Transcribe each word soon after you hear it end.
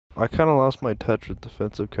I kind of lost my touch with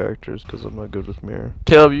defensive characters because I'm not good with mirror.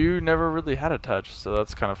 Caleb, you never really had a touch, so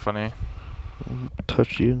that's kind of funny.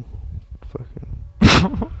 Touch you, fucking.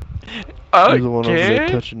 You're the one over there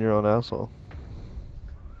Okay. touching your own asshole.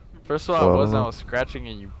 First of all, I wasn't. I was scratching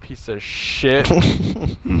it, you piece of shit. Through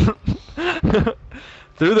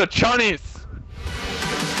the chonies.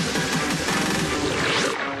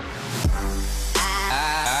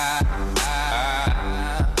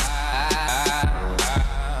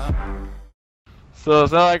 So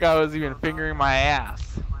it's not like I was even fingering my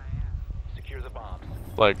ass. Secure the bombs.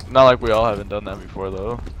 Like, not like we all haven't done that before,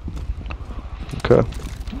 though. Okay.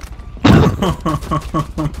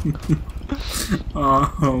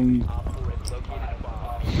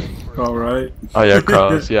 All right. Oh yeah,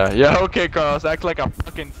 Carlos. Yeah, yeah. Okay, Carlos. Act like a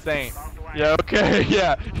fucking saint. Yeah. Okay.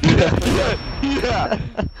 Yeah. Yeah.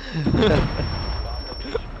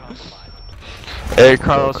 Hey,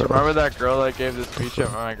 Carlos. Remember that girl that gave the speech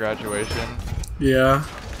at my graduation? Yeah.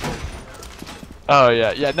 Oh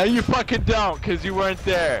yeah. Yeah. No, you fucking don't, cause you weren't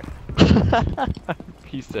there.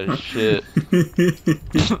 Piece of shit.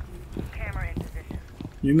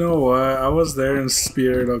 You know what? I was there in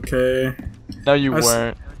spirit, okay? No, you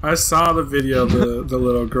weren't. I saw the video of the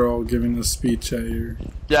little girl giving the speech at your...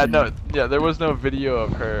 Yeah, no, yeah, there was no video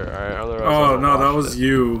of her. Alright, otherwise oh, no, that was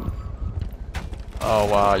you. Oh,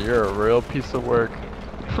 wow, you're a real piece of work.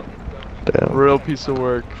 Damn. Real piece of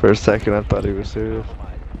work. For a second, I thought he was serious.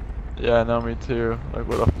 Yeah, no, me too. Like,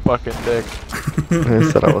 with a fucking dick. I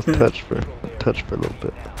said I was touched for a little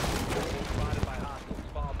bit.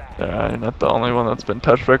 Yeah, I'm not the only one that's been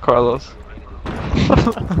touched by Carlos.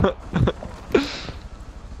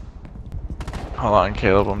 Hold on,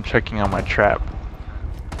 Caleb. I'm checking on my trap.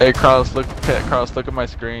 Hey, Carlos, look at my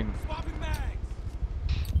screen.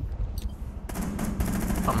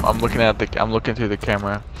 I'm looking at I'm looking through the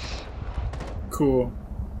camera. Cool.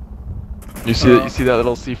 You see that? You see that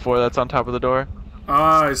little C4 that's on top of the door?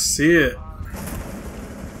 Ah, I see it.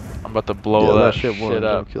 I'm about to blow that shit up.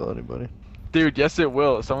 Don't kill anybody. Dude, yes it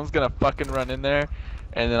will. Someone's gonna fucking run in there,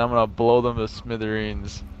 and then I'm gonna blow them to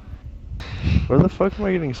smithereens. Where the fuck am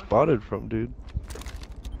I getting spotted from, dude?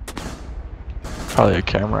 Probably a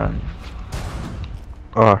camera.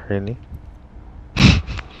 Oh, really?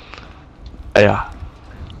 Yeah.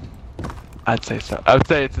 I'd say so. I would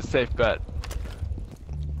say it's a safe bet.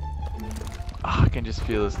 Oh, I can just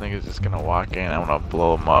feel this nigga's just gonna walk in. I'm gonna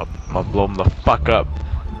blow him up. I'm gonna blow him the fuck up.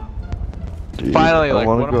 Dude, Finally, like,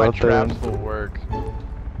 one of my traps will work.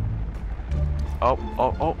 Oh,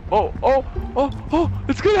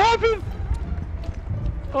 it's gonna happen!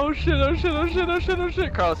 Oh shit, oh shit, oh shit, oh shit, oh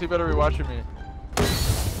shit. Carlos, you better be watching me.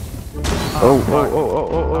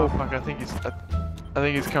 Oh, fuck, I think he's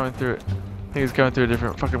coming through it. I think he's coming through a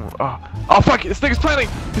different fucking, oh fuck, this nigga's planning!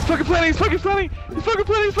 He's fucking planning, he's fucking planning! He's fucking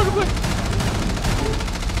planning, he's fucking planning!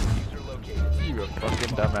 You a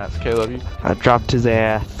fucking dumbass, Caleb, you. I dropped his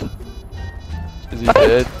ass. Is he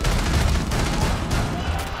dead?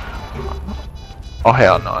 Oh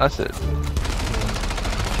hell no, that's it.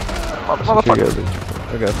 Motherfucker.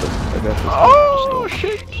 I got this. Oh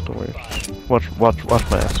shit! Just don't worry. Watch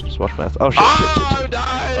my ass. Just watch my ass. Oh shit! Oh, shit. I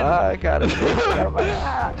died! I got it. I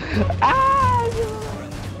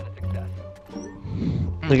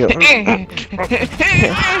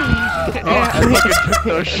fucking took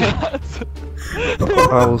those shots.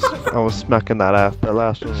 I was smacking that ass. That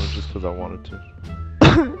last one was just because I wanted to.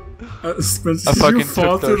 Spencer, I did fucking you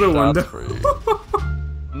fall took through those the window? shots for you.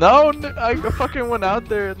 No, I fucking went out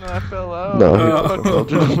there and then I fell out. No,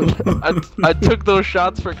 I took those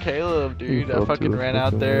shots for Caleb, dude. I fucking ran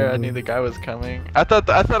out there. I knew the guy was coming. I thought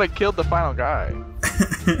I killed the final guy.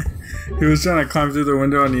 He was trying to climb through the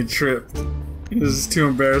window and he tripped. He was just too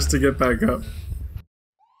embarrassed to get back up.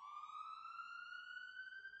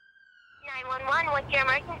 911, what's your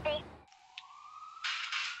emergency?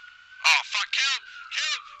 Oh fuck, Caleb, I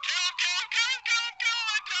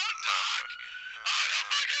don't talk.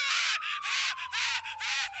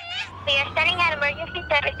 We are sending out emergency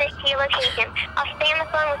services to your location. I'll stay on the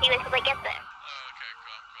phone with you until I get there.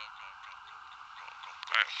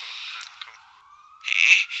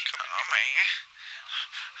 Okay, cool.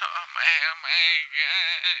 Hey, oh my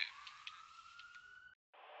god.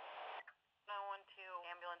 912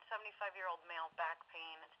 ambulance, 75-year-old male, back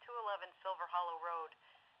pain. It's 211 Silver Hollow Road,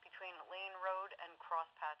 between Lane Road and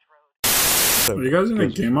Crosspatch Road. Are you guys in the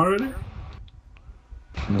game already?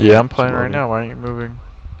 Yeah, I'm playing right now. Why aren't you moving?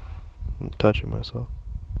 I'm touching myself.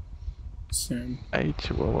 Same. Hey,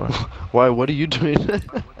 Chihuahua. Why? What are you doing? That's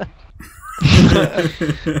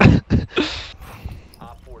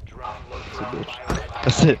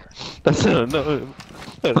it. No.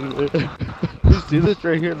 You see this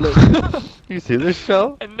right here? Look. You see this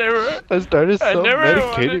shell? I never started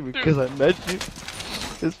medicating wanted because I met you.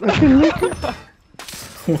 It's fucking liquor.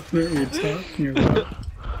 What are you talking about?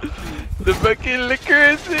 The fucking liquor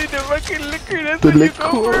is in the fucking liquor. That's The what you liquor.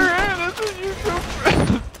 go for. That's what you go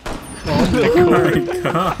for. Oh my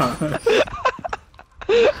god.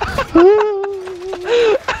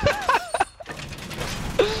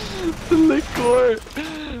 The liquor.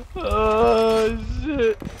 Oh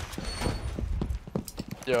shit.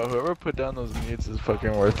 Yo, whoever put down those mutes is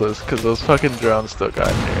fucking worthless, cause those fucking drones still got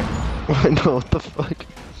here. I know, what the fuck?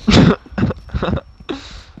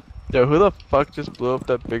 Yo, who the fuck just blew up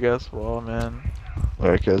that big ass wall, man?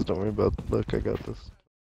 Alright guys, don't worry about the look, I got this.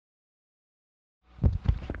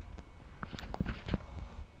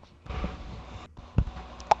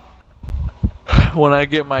 When I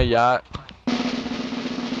get my yacht,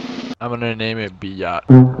 I'm gonna name it B Yacht.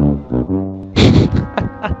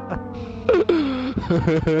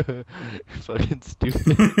 Fucking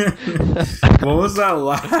stupid. What was that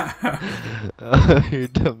laugh? You're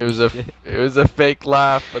dumb. It was a fake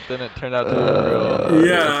laugh, but then it turned out to be real.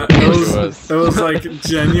 Yeah, it was like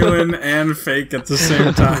genuine and fake at the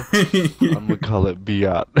same time. I'm gonna call it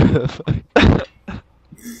Biat.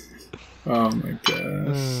 Oh my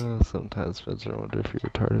gosh. Sometimes Spencer, I wonder if you're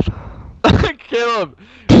retarded. Caleb,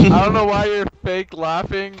 I don't know why you're fake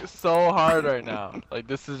laughing so hard right now. Like,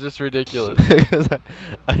 this is just ridiculous. Because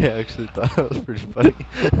I actually thought it was pretty funny.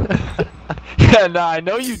 Yeah, nah, I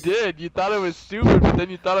know you did. You thought it was stupid, but then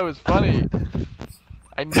you thought it was funny.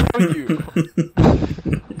 I know you.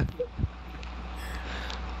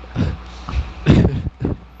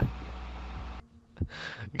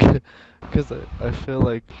 Because I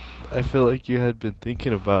feel like you had been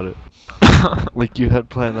thinking about it. Like you had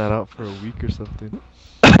planned that out for a week or something.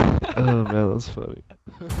 Oh man, that's funny.